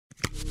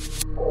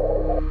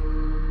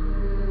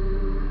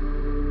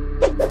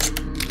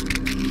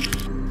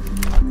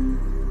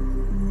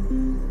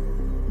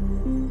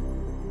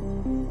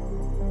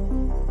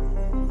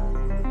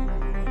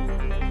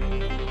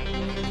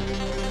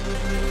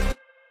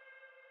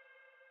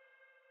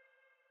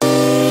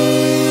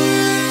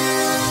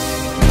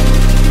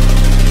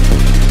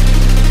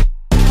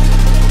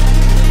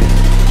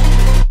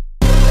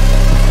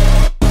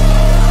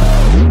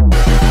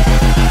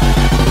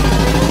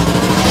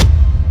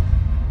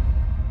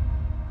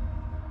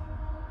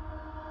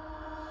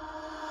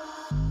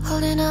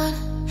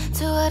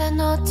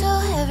no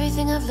to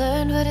everything I've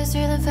learned. What is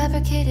real and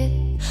fabricated?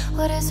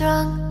 What is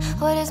wrong?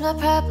 What is my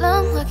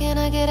problem? How can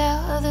I get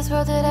out of this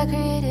world that I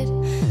created?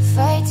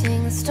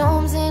 Fighting the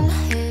storms in my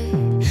head.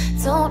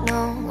 Don't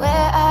know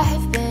where I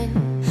have been.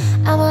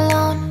 I'm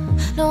alone,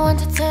 no one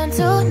to turn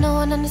to. No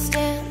one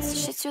understands,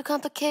 shit's too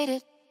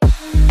complicated.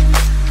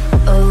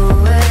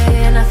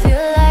 Away, and I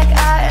feel like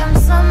I am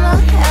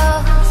someone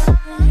else.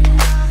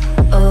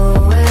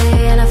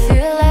 Away, and I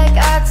feel like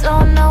I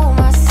don't know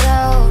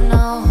myself,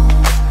 no.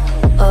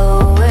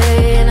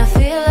 Away, and I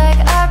feel like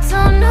I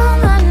don't know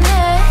my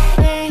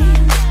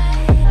name.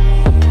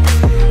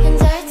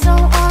 And I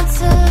don't want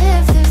to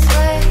live this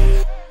way.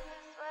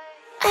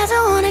 I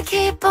don't wanna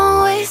keep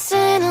on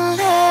wasting a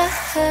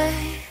life.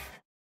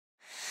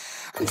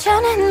 I'm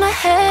drowning in my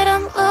head,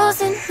 I'm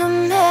losing the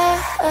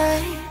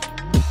mind.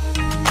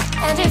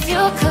 And if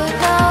you could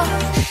know,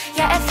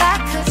 yeah, if I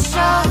could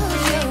show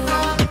you,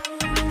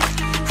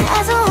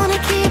 I don't wanna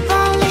keep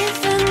on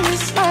living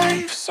this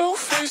life so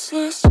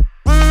faceless.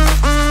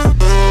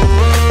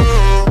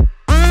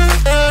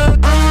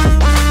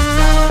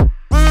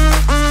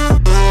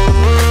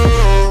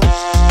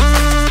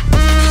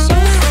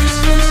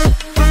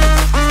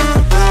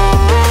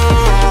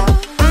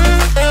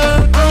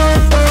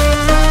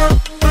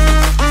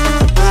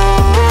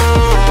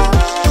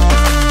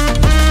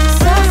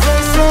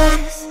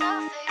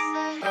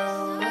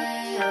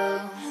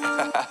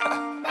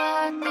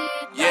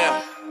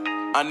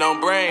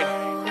 Unknown Brain,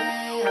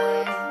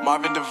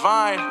 Marvin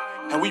Divine,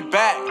 and we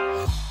back.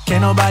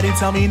 Can't nobody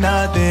tell me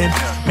nothing.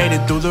 Made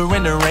it through the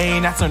rain and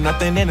rain, I turn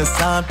nothing into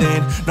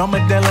something. No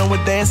more dealing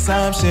with their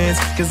assumptions,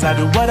 cause I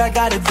do what I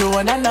gotta do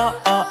and I know,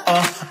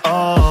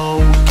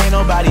 can't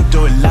nobody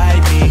do it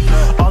like me.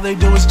 All they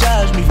do is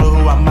judge me for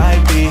who I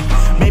might be.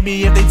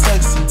 Maybe if they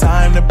took some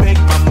time to pick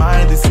my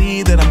mind, to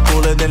see that I'm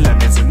cooler than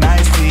lemons and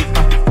iced tea.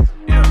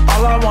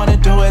 All I wanna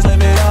do is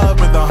live it up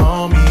with the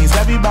homies.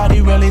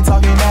 Everybody really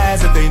talking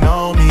as if they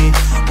know me,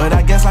 but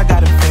I guess I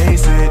gotta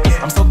face it.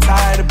 I'm so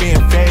tired of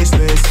being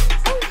faceless.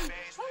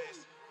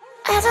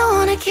 I don't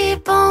wanna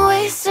keep on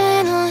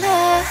wasting a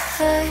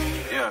life.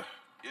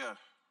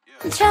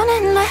 I'm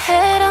drowning in my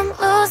head, I'm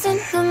losing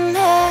the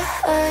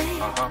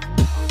mind.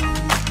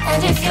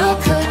 And if you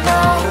could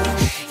know,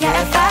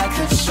 yeah, if I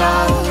could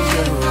show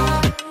you,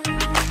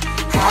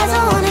 I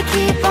don't wanna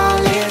keep on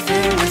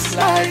living this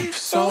life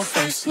so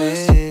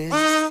faceless.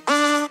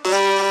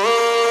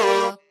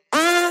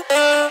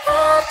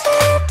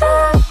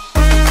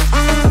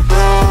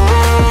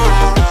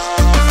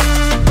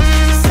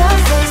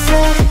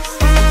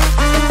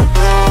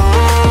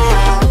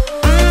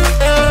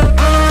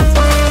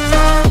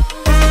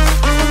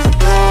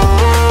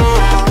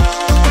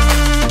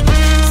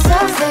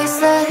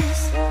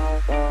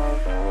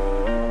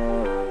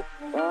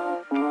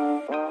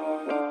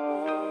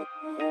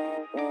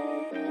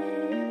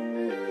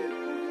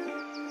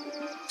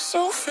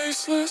 So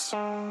faceless.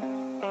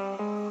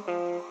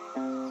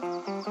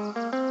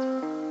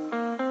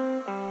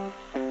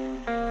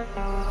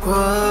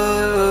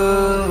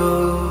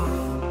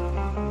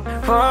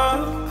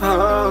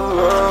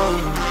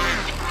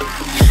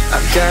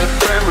 I've got a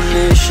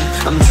premonition,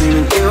 I'm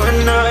dreaming you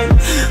and I.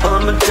 All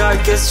my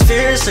darkest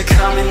fears are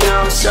coming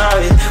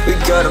outside. We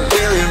got a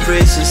billion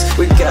races,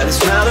 we got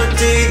this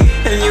melody.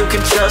 And you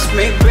can trust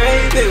me,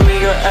 baby, we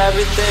got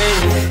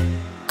everything.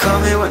 Call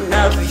me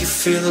whenever you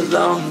feel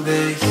alone,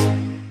 babe.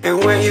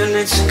 And when you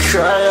need to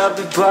cry, I'll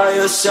be by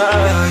your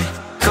side.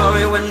 Call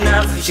me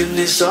whenever you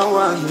need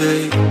someone,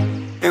 babe.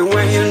 And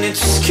when you need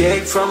to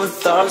escape from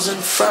 1,000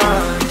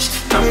 fires,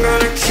 I'm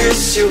gonna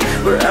kiss you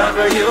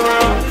wherever you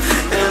are.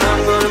 And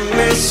I'm gonna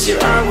miss you,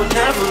 I will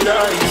never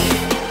lie.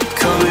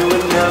 Call me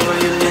whenever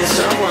you need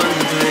someone,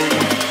 babe.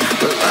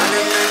 We're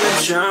running in the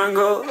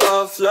jungle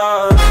of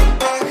love.